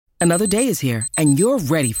Another day is here, and you're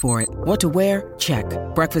ready for it. What to wear? Check.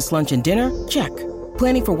 Breakfast, lunch, and dinner? Check.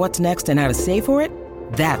 Planning for what's next and how to save for it?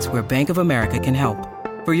 That's where Bank of America can help.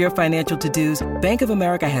 For your financial to-dos, Bank of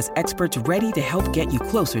America has experts ready to help get you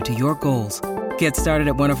closer to your goals. Get started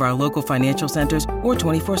at one of our local financial centers or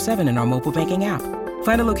 24/7 in our mobile banking app.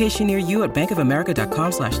 Find a location near you at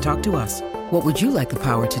bankofamerica.com/talktous. What would you like the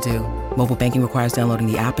power to do? Mobile banking requires downloading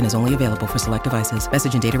the app and is only available for select devices.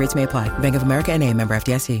 Message and data rates may apply. Bank of America N.A., member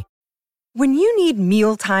FDIC. When you need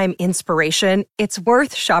mealtime inspiration, it's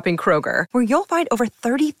worth shopping Kroger, where you'll find over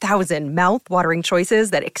 30,000 mouth-watering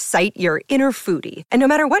choices that excite your inner foodie. And no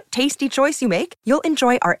matter what tasty choice you make, you'll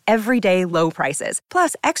enjoy our everyday low prices,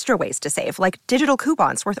 plus extra ways to save, like digital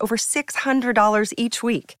coupons worth over $600 each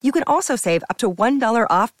week. You can also save up to $1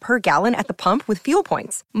 off per gallon at the pump with fuel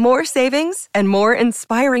points. More savings and more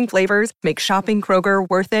inspiring flavors make shopping Kroger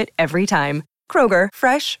worth it every time. Kroger,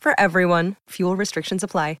 fresh for everyone. Fuel restrictions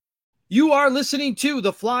apply. You are listening to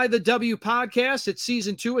the Fly the W podcast. It's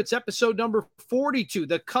season 2. It's episode number 42.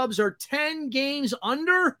 The Cubs are 10 games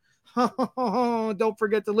under. Don't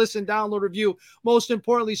forget to listen, download, review. Most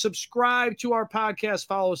importantly, subscribe to our podcast.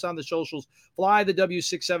 Follow us on the socials. Fly the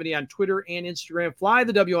W670 on Twitter and Instagram. Fly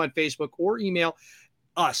the W on Facebook, or email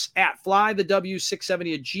us at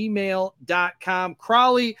flythew670@gmail.com.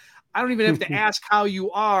 Crowley, I don't even have to ask how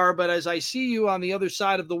you are, but as I see you on the other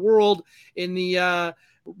side of the world in the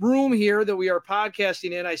room here that we are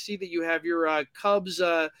podcasting in, I see that you have your Cubs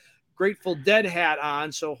Grateful Dead hat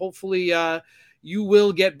on. So hopefully you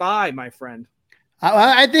will get by, my friend.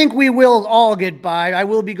 I think we will all get by. I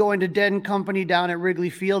will be going to Dead & Company down at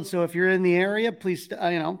Wrigley Field. So if you're in the area, please,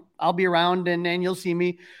 I'll be around and you'll see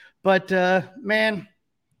me. But man,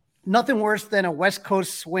 nothing worse than a West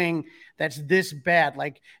Coast swing that's this bad.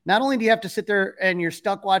 Like, not only do you have to sit there and you're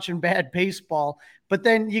stuck watching bad baseball, but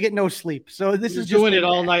then you get no sleep. So this is doing it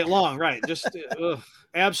all night long, right? Just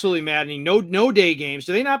absolutely maddening. No day games.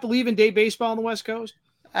 Do they not believe in day baseball on the West Coast?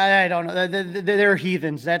 I don't know. They're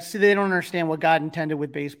heathens. They don't understand what God intended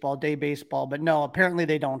with baseball, day baseball. But no, apparently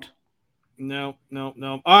they don't. No.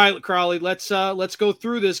 All right, Crowley, let's go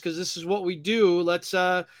through this, because this is what we do. Let's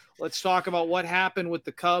talk about what happened with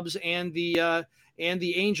the Cubs and the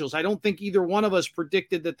Angels. I don't think either one of us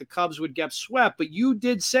predicted that the Cubs would get swept, but you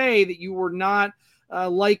did say that you were not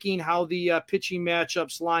liking how the pitching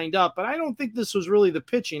matchups lined up. But I don't think this was really the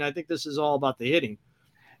pitching. I think this is all about the hitting.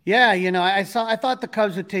 Yeah, I thought the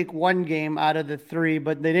Cubs would take one game out of the 3,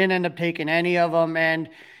 but they didn't end up taking any of them. And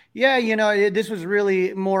yeah, this was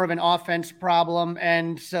really more of an offense problem.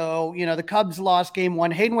 And so, the Cubs lost game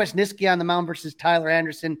 1. Hayden Wesneski on the mound versus Tyler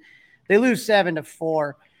Anderson. They lose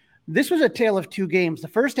 7-4. This was a tale of 2 games, the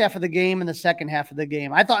first half of the game and the second half of the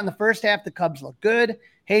game. I thought in the first half, the Cubs looked good.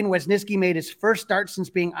 Hayden Wesneski made his first start since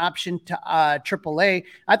being optioned to AAA.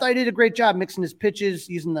 I thought he did a great job mixing his pitches,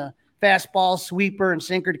 using the fastball, sweeper, and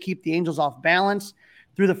sinker to keep the Angels off balance.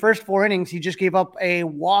 Through the first 4 innings, he just gave up a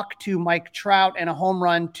walk to Mike Trout and a home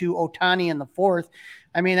run to Ohtani in the 4th.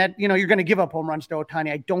 I mean, that, you're going to give up home runs to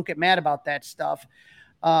Ohtani. I don't get mad about that stuff.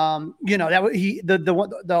 The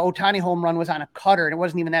Ohtani home run was on a cutter, and it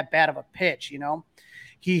wasn't even that bad of a pitch.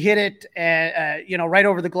 He hit it, right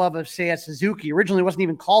over the glove of Seiya Suzuki. Originally, it wasn't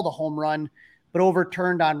even called a home run, but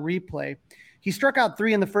overturned on replay. He struck out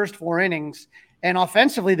 3 in the first 4 innings, and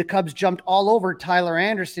offensively, the Cubs jumped all over Tyler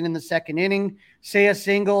Anderson in the second inning. Seiya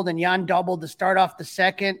singled, and Yan doubled to start off the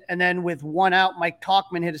second, and then with 1 out, Mike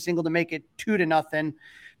Tauchman hit a single to make it 2-0.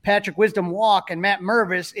 Patrick Wisdom walk, and Matt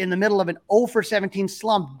Mervis in the middle of an 0-for-17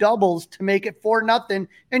 slump doubles to make it 4-0.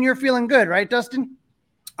 And you're feeling good, right, Dustin?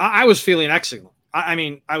 I was feeling excellent.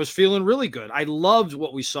 I was feeling really good. I loved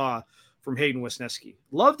what we saw from Hayden Wesneski.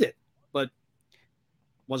 Loved it, but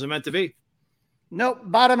wasn't meant to be. Nope.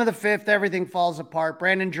 Bottom of the 5th, everything falls apart.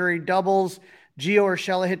 Brandon Drury doubles. Gio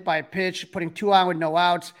Urshela hit by a pitch, putting 2 on with no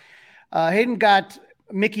outs. Hayden got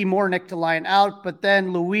Mickey Mornick to line out, but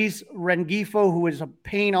then Luis Rengifo, who was a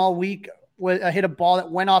pain all week, hit a ball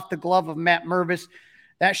that went off the glove of Matt Mervis.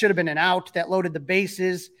 That should have been an out. That loaded the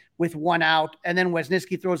bases with 1 out. And then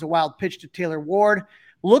Wesneski throws a wild pitch to Taylor Ward.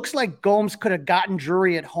 Looks like Gomes could have gotten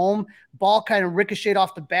Drury at home. Ball kind of ricocheted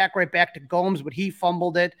off the back right back to Gomes, but he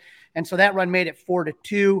fumbled it. And so that run made it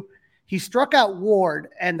 4-2. He struck out Ward,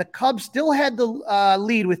 and the Cubs still had the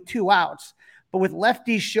lead with 2 outs. But with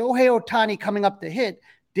lefty Shohei Ohtani coming up to hit,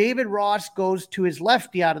 David Ross goes to his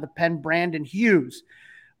lefty out of the pen, Brandon Hughes.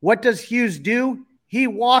 What does Hughes do? He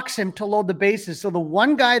walks him to load the bases. So the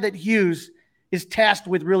one guy that Hughes is tasked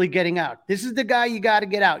with really getting out. This is the guy you got to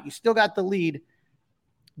get out. You still got the lead.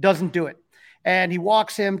 Doesn't do it. And he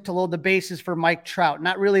walks him to load the bases for Mike Trout.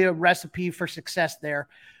 Not really a recipe for success there.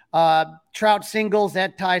 Trout singles,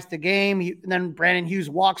 that ties the game. And then Brandon Hughes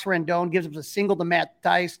walks Rendon, gives up a single to Matt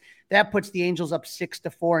Thaiss. That puts the Angels up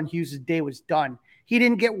 6-4, and Hughes' day was done. He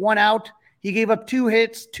didn't get one out. He gave up 2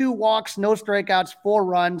 hits, 2 walks, no strikeouts, 4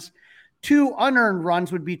 runs. 2 unearned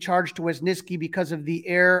runs would be charged to Wisniewski because of the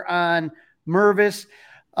error on Mervis,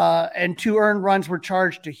 and 2 earned runs were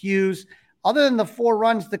charged to Hughes. Other than the 4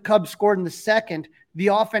 runs the Cubs scored in the second, the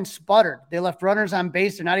offense sputtered. They left runners on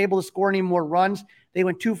base. They're not able to score any more runs. They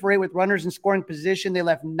went 2 for 8 with runners in scoring position. They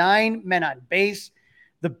left 9 men on base.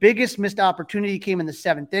 The biggest missed opportunity came in the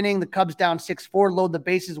 7th inning. The Cubs down 6-4, load the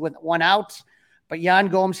bases with 1 out. But Yan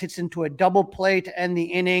Gomes hits into a double play to end the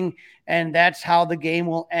inning, and that's how the game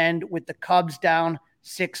will end, with the Cubs down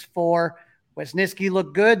 6-4. Wisniewski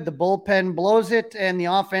looked good. The bullpen blows it, and the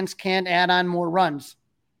offense can't add on more runs.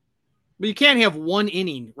 But you can't have 1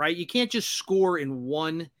 inning, right? You can't just score in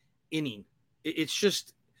 1 inning. It's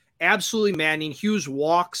just absolutely maddening. Hughes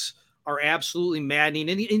walks are absolutely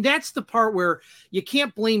maddening. And that's the part where you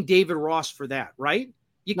can't blame David Ross for that, right?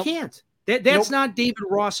 You can't. That's not David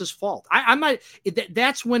Ross's fault. I'm not.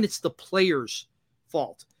 That's when it's the player's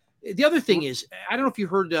fault. The other thing is, I don't know if you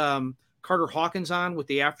heard Carter Hawkins on with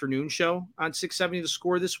the afternoon show on 670 The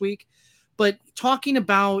Score this week, but talking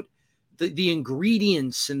about the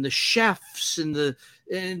ingredients and the chefs and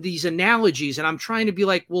these analogies, and I'm trying to be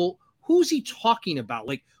like, well, who's he talking about?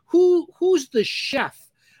 Like, who's the chef?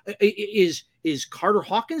 Is Carter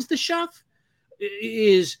Hawkins the chef?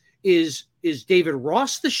 Is David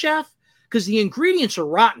Ross the chef? Because the ingredients are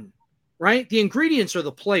rotten, right? The ingredients are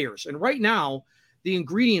the players. And right now, the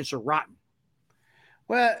ingredients are rotten.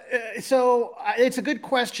 Well, so it's a good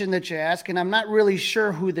question that you ask, and I'm not really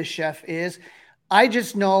sure who the chef is. I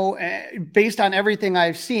just know, based on everything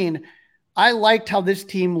I've seen, I liked how this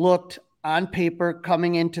team looked on paper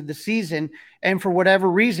coming into the season, and for whatever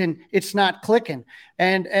reason, it's not clicking.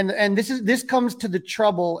 And this comes to the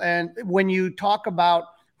trouble. And when you talk about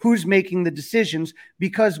who's making the decisions,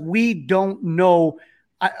 because we don't know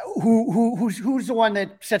who's the one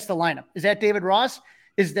that sets the lineup. Is that David Ross?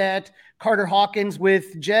 Is that Carter Hawkins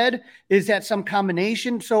with Jed? Is that some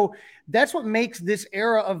combination? So that's what makes this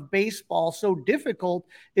era of baseball so difficult,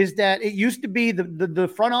 is that it used to be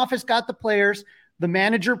the front office got the players, the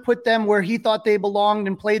manager put them where he thought they belonged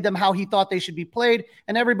and played them how he thought they should be played,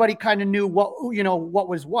 and everybody kind of knew what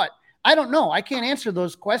was what. I don't know. I can't answer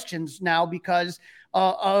those questions now because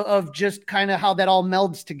of just kind of how that all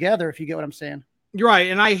melds together, if you get what I'm saying. You're right.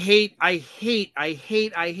 And I hate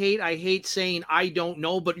saying I don't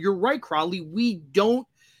know, but you're right, Crowley. We don't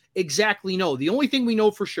exactly know. The only thing we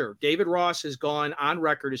know for sure, David Ross has gone on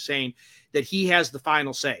record as saying that he has the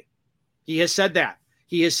final say. He has said that.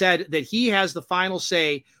 He has said that he has the final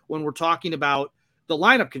say when we're talking about the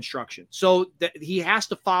lineup construction. So that he has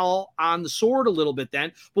to fall on the sword a little bit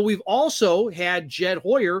then. But we've also had Jed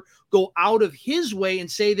Hoyer go out of his way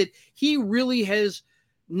and say that he really has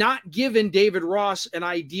not given David Ross an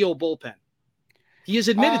ideal bullpen. He has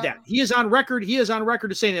admitted that. He is on record. He is on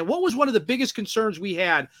record as saying that. What was one of the biggest concerns we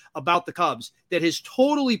had about the Cubs that has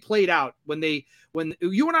totally played out when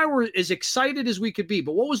you and I were as excited as we could be?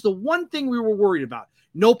 But what was the one thing we were worried about?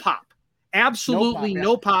 No pop. Absolutely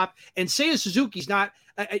no pop. And Seiya Suzuki's not.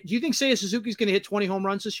 Do you think Seiya Suzuki's going to hit 20 home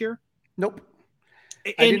runs this year? Nope.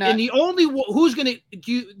 And the only who's going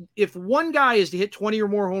to if one guy is to hit 20 or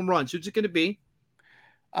more home runs, who's it going to be?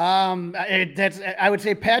 I would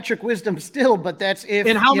say Patrick Wisdom still, but that's if.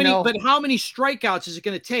 And how many strikeouts is it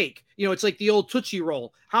going to take? It's like the old Tootsie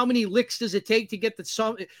Roll. How many licks does it take to get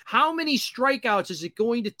how many strikeouts is it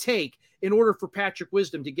going to take in order for Patrick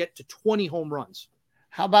Wisdom to get to 20 home runs?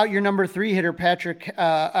 How about your number 3 hitter, Patrick,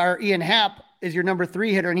 or Ian Happ is your number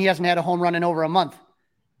 3 hitter, and he hasn't had a home run in over a month.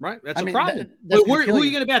 Right. That's a problem. Who are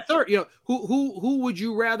you going to bat third? Who would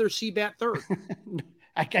you rather see bat third?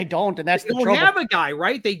 I don't, and that's the trouble. They don't have a guy,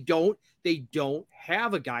 right? They don't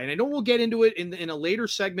have a guy, and I know we'll get into it in a later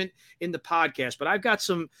segment in the podcast. But I've got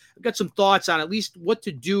some thoughts on at least what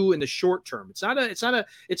to do in the short term. It's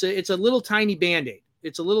a little tiny Band-Aid.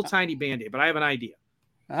 It's a little tiny Band-Aid, but I have an idea.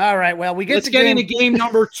 All right. Well, let's get into game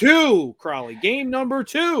number 2, Crowley. Game number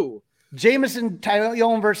 2. Jameson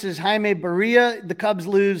Taillon versus Jaime Barria. The Cubs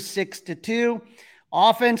lose 6-2.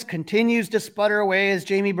 Offense continues to sputter away as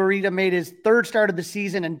Jamie Barria made his 3rd start of the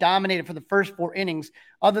season and dominated for the first 4 innings.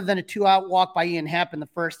 Other than a 2-out walk by Ian Happ in the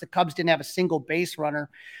first, the Cubs didn't have a single base runner.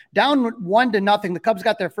 Down 1-0, the Cubs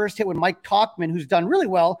got their first hit when Mike Tauchman, who's done really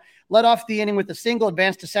well, led off the inning with a single,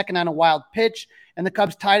 advanced to second on a wild pitch, and the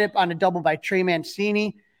Cubs tied it on a double by Trey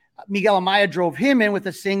Mancini. Miguel Amaya drove him in with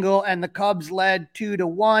a single, and the Cubs led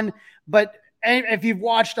 2-1. But and if you've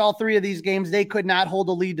watched all three of these games, they could not hold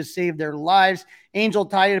a lead to save their lives. Angel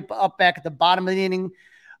tied it up back at the bottom of the inning.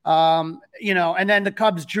 And then the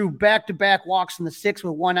Cubs drew back-to-back walks in the sixth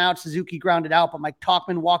with 1 out. Suzuki grounded out, but Mike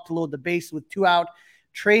Tauchman walked to load the base with 2 out.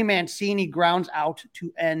 Trey Mancini grounds out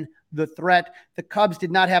to end the threat. The Cubs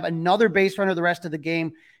did not have another base runner the rest of the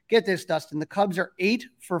game. Get this, Dustin. The Cubs are 8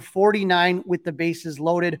 for 49 with the bases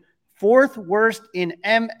loaded, 4th worst in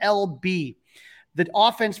MLB. The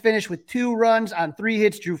offense finished with 2 runs on 3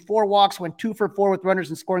 hits, drew 4 walks, went 2 for 4 with runners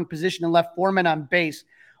in scoring position, and left 4 men on base.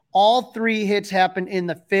 All 3 hits happened in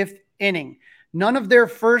the 5th inning. None of their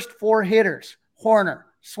first 4 hitters, Horner,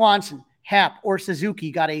 Swanson, Happ, or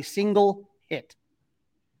Suzuki, got a single hit.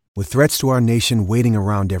 With threats to our nation waiting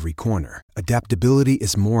around every corner, adaptability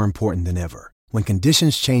is more important than ever. When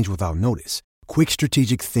conditions change without notice, quick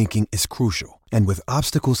strategic thinking is crucial. And with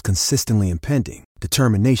obstacles consistently impending,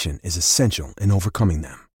 determination is essential in overcoming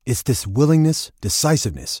them. It's this willingness,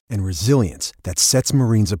 decisiveness, and resilience that sets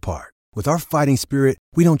Marines apart. With our fighting spirit,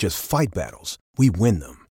 we don't just fight battles, we win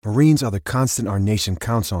them. Marines are the constant our nation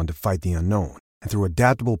counts on to fight the unknown. And through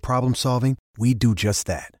adaptable problem solving, we do just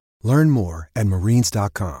that. Learn more at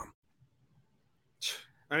Marines.com.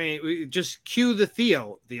 I mean, we just cue the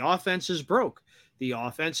Theo. The offense is broke. The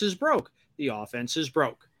offense is broke. The offense is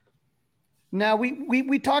broke. Now,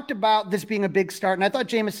 we talked about this being a big start, and I thought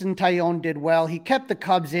Jameson Taillon did well. He kept the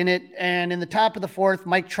Cubs in it, and in the top of the 4th,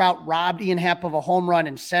 Mike Trout robbed Ian Happ of a home run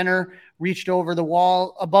in center, reached over the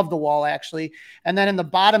wall, above the wall, actually. And then in the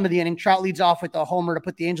bottom of the inning, Trout leads off with a homer to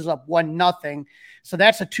put the Angels up 1-0. So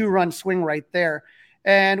that's a 2-run swing right there.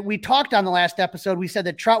 And we talked on the last episode, we said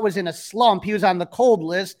that Trout was in a slump. He was on the cold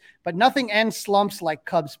list, but nothing ends slumps like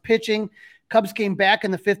Cubs pitching. Cubs came back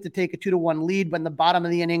in the 5th to take a 2-1 lead, but in the bottom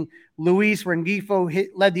of the inning, Luis Rengifo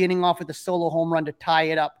led the inning off with a solo home run to tie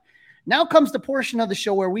it up. Now comes the portion of the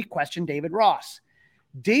show where we question David Ross.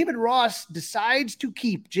 David Ross decides to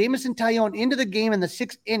keep Jameson Taillon into the game in the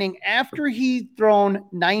 6th inning after he'd thrown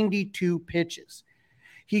 92 pitches.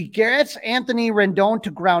 He gets Anthony Rendon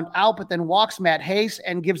to ground out, but then walks Matt Hayes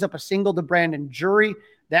and gives up a single to Brandon Drury.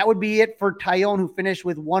 That would be it for Taillon, who finished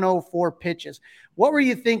with 104 pitches. What were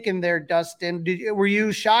you thinking there, Dustin? Were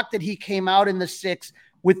you shocked that he came out in the 6th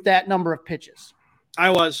with that number of pitches? I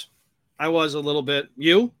was a little bit.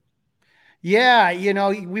 You? Yeah,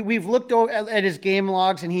 we've looked at his game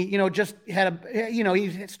logs, and he, just had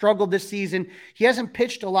he struggled this season. He hasn't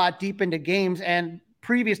pitched a lot deep into games, and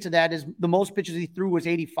previous to that is the most pitches he threw was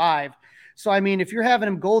 85. So, I mean, if you're having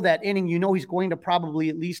him go that inning, he's going to probably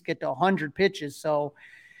at least get to 100 pitches. So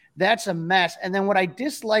that's a mess. And then what I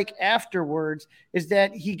dislike afterwards is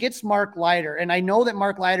that he gets Mark Leiter. And I know that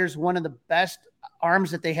Mark Leiter is one of the best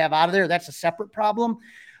arms that they have out of there. That's a separate problem.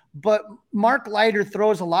 But Mark Leiter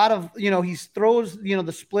throws a lot of, he throws,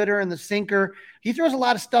 the splitter and the sinker. He throws a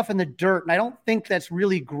lot of stuff in the dirt. And I don't think that's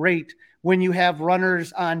really great when you have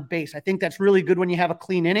runners on base. I think that's really good when you have a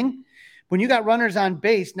clean inning. When you got runners on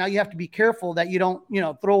base, now you have to be careful that you don't,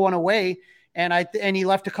 throw one away. And he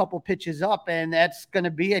left a couple pitches up, and that's going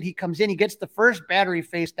to be it. He comes in, he gets the first batter he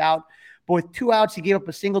faced out, but with 2 outs, he gave up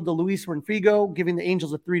a single to Luis Renfrigo, giving the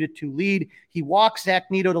Angels a 3-2 lead. He walked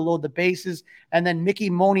Zach Neto to load the bases, and then Mickey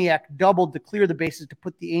Moniak doubled to clear the bases to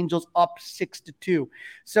put the Angels up 6-2.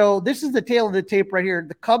 So this is the tail of the tape right here.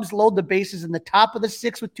 The Cubs load the bases in the top of the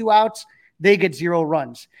 6th with 2 outs. They get 0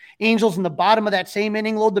 runs. Angels in the bottom of that same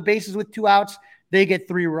inning load the bases with 2 outs. They get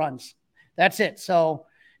 3 runs. That's it. So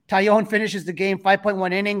Taillon finishes the game,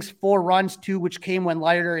 5.1 innings, 4 runs, 2 which came when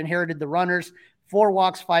Leiter inherited the runners, 4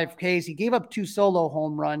 walks, 5 Ks. He gave up 2 solo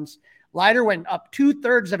home runs. Leiter went up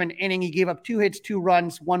 2/3 of an inning. He gave up 2 hits, 2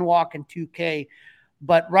 runs, 1 walk, and 2 K.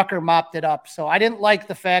 But Rucker mopped it up. So I didn't like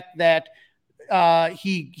the fact that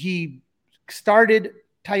he started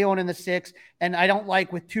Taillon in the 6th, and I don't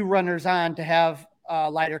like with 2 runners on to have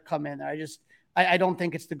Leiter come in. I don't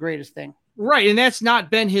think it's the greatest thing. Right, and that's not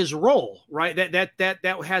been his role, right?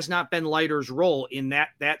 That has not been Leiter's role in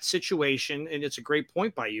that situation, and it's a great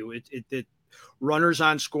point by you. It runners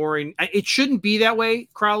on scoring. It shouldn't be that way,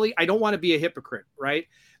 Crowley. I don't want to be a hypocrite, right?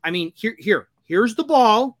 I mean, here's the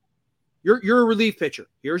ball. You're a relief pitcher.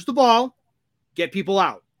 Here's the ball. Get people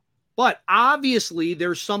out. But obviously,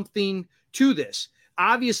 there's something to this.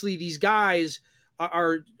 Obviously, these guys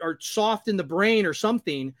are soft in the brain or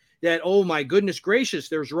something. That, oh my goodness gracious,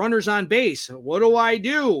 there's runners on base. What do I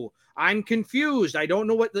do? I'm confused. I don't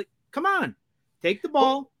know what. Come on, take the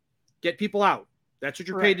ball, get people out. That's what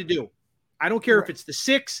you're paid to do. I don't care if it's the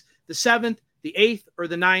 6th, the 7th, the 8th, or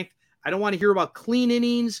the 9th. I don't want to hear about clean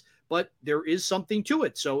innings, but there is something to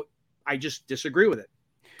it. So I just disagree with it.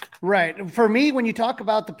 Right. For me, when you talk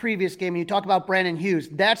about the previous game and you talk about Brandon Hughes,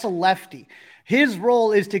 that's a lefty. His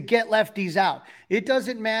role is to get lefties out. It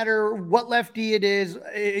doesn't matter what lefty it is,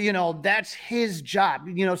 that's his job.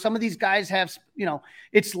 Some of these guys have,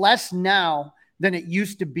 it's less now than it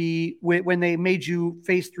used to be when they made you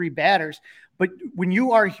face three batters. But when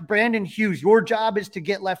you are Brandon Hughes, your job is to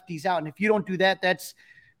get lefties out. And if you don't do that,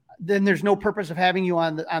 then there's no purpose of having you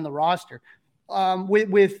on the roster.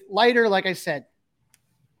 With Leiter, like I said,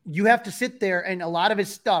 you have to sit there, and a lot of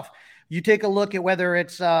his stuff, you take a look at whether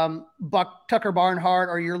it's Tucker Barnhart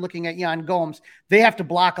or you're looking at Yan Gomes, they have to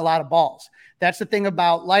block a lot of balls. That's the thing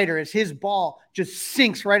about Leiter, is his ball just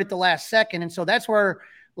sinks right at the last second. And so that's where,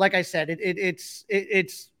 like I said,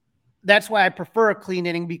 that's why I prefer a clean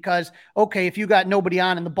inning, because, okay, if you got nobody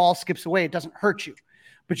on and the ball skips away, it doesn't hurt you.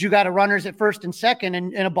 But you got a runners at first and second,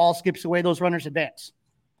 and a ball skips away, those runners advance.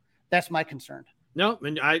 That's my concern. No,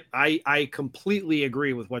 and I completely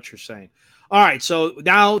agree with what you're saying. All right, so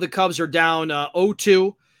now the Cubs are down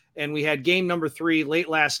 0-2, and we had game number 3 late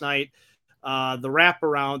last night. The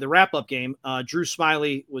wrap-up game. Drew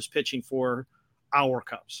Smyly was pitching for our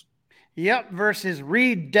Cubs. Yep, versus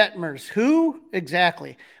Reed Detmers. Who?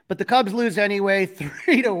 Exactly. But the Cubs lose anyway,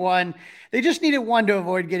 3-1. They just needed one to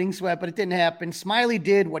avoid getting swept, but it didn't happen. Smyly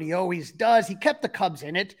did what he always does. He kept the Cubs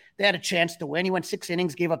in it. They had a chance to win. He went 6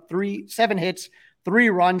 innings, gave up 7 hits, 3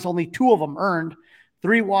 runs, only 2 of them earned,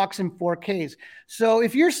 3 walks and 4 Ks. So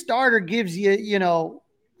if your starter gives you,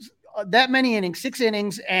 that many innings, 6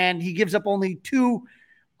 innings, and he gives up only 2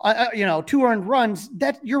 earned runs,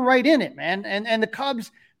 that you're right in it, man. And the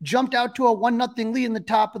Cubs jumped out to a 1-0 lead in the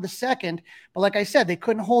top of the second. But like I said, they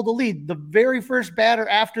couldn't hold the lead. The very first batter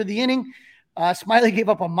after the inning, Smyly gave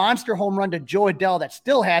up a monster home run to Joe Adell that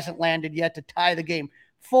still hasn't landed yet to tie the game.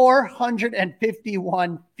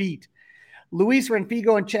 451 feet. Luis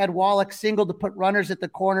Renfigo and Chad Wallach singled to put runners at the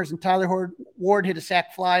corners, and Tyler Ward hit a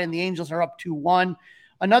sac fly, and the Angels are up 2-1.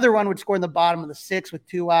 Another run would score in the bottom of the 6th with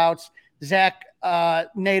 2 outs. Zach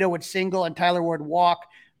Nato would single, and Tyler Ward walk.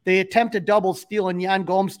 They attempt a double steal, and Yan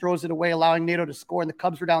Gomes throws it away, allowing Nato to score, and the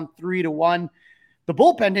Cubs were down 3-1. The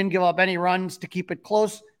bullpen didn't give up any runs to keep it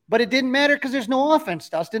close, but it didn't matter because there's no offense,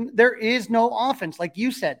 Dustin. There is no offense. Like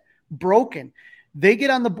you said, broken. They get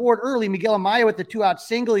on the board early. Miguel Amaya with the 2-out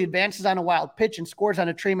single. He advances on a wild pitch and scores on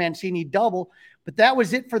a Trey Mancini double, but that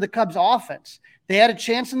was it for the Cubs offense. They had a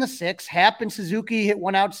chance in the 6th. Happ and Suzuki hit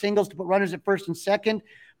 1-out singles to put runners at first and second,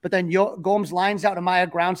 but then Gomes lines out, Amaya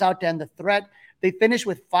grounds out to end the threat. They finished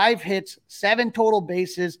with 5 hits, 7 total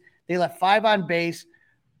bases. They left 5 on base,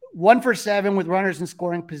 1 for 7 with runners in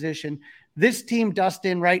scoring position. This team,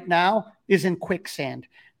 Dustin, right now is in quicksand.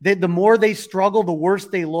 The more they struggle, the worse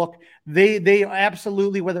they look. They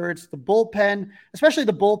absolutely, whether it's the bullpen, especially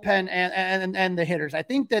the bullpen and the hitters. I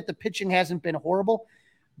think that the pitching hasn't been horrible,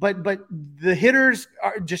 but the hitters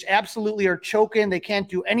are just absolutely are choking. They can't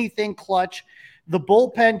do anything clutch. The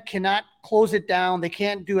bullpen cannot close it down. They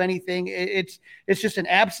can't do anything. It's just an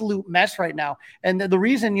absolute mess right now. And the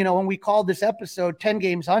reason, when we called this episode 10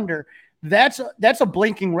 games under, that's a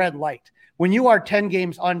blinking red light. When you are 10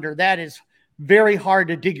 games under, that is very hard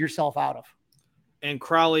to dig yourself out of. And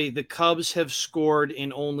Crowley, the Cubs have scored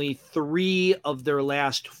in only 3 of their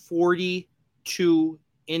last 42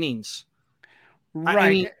 innings. Right. I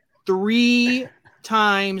mean, 3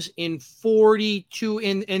 times in 42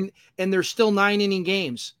 and they're still 9-inning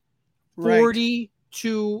games.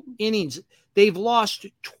 42 innings. They've lost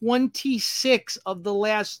 26 of the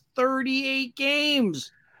last 38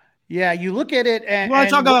 games. Yeah, you look at it and you want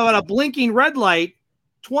to talk about a blinking red light.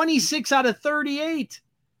 26 out of 38.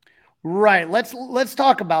 Right. Let's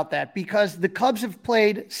talk about that, because the Cubs have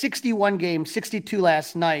played 61 games, 62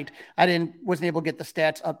 last night. Wasn't able to get the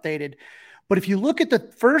stats updated. But if you look at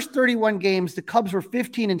the first 31 games, the Cubs were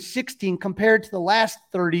 15-16 compared to the last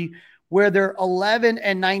 30, where they're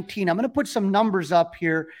 11-19. I'm going to put some numbers up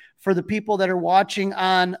here for the people that are watching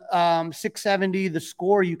on 670 The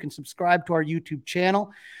Score. You can subscribe to our YouTube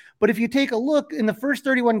channel. But if you take a look in the first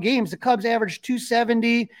 31 games, the Cubs averaged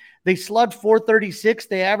 270. They slugged 436.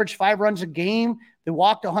 They averaged 5 runs a game. They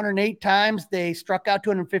walked 108 times. They struck out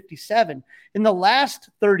 257. In the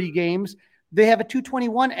last 30 games, they have a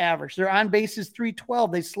 221 average. Their on base is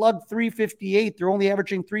 312. They slugged 358. They're only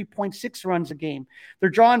averaging 3.6 runs a game.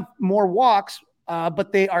 They're drawing more walks,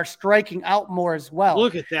 but they are striking out more as well.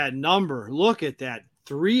 Look at that number. Look at that.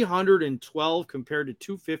 312 compared to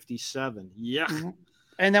 257. Yeah. Mm-hmm.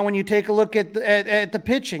 And then when you take a look at the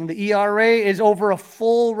pitching, the ERA is over a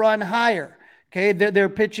full run higher. Okay. They're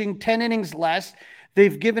pitching 10 innings less. They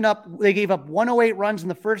gave up 108 runs in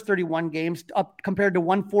the first 31 games, up compared to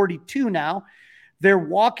 142 now. They're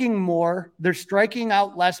walking more. They're striking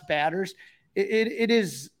out less batters. It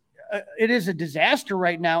is a disaster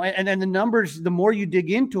right now. And then the numbers, the more you dig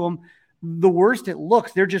into them, the worse it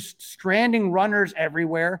looks. They're just stranding runners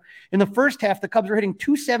everywhere. In the first half, the Cubs were hitting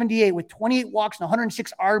 278 with 28 walks and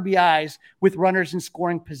 106 RBIs with runners in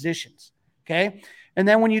scoring positions. Okay. And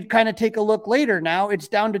then when you kind of take a look later now, it's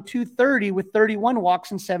down to 230 with 31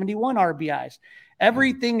 walks and 71 RBIs.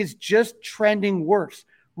 Everything is just trending worse.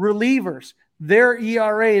 Relievers, their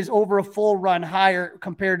ERA is over a full run higher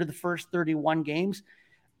compared to the first 31 games.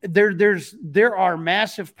 There are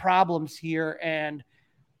massive problems here. And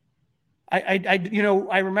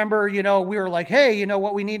I remember, we were like, hey,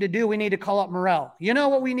 what we need to do? We need to call up Morel. You know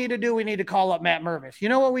what we need to do? We need to call up Matt Mervis. You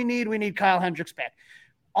know what we need? We need Kyle Hendricks back.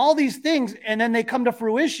 All these things, and then they come to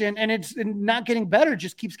fruition, and it's not getting better, it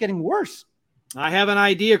just keeps getting worse. I have an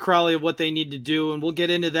idea, Crawley, of what they need to do, and we'll get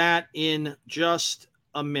into that in just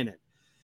a minute.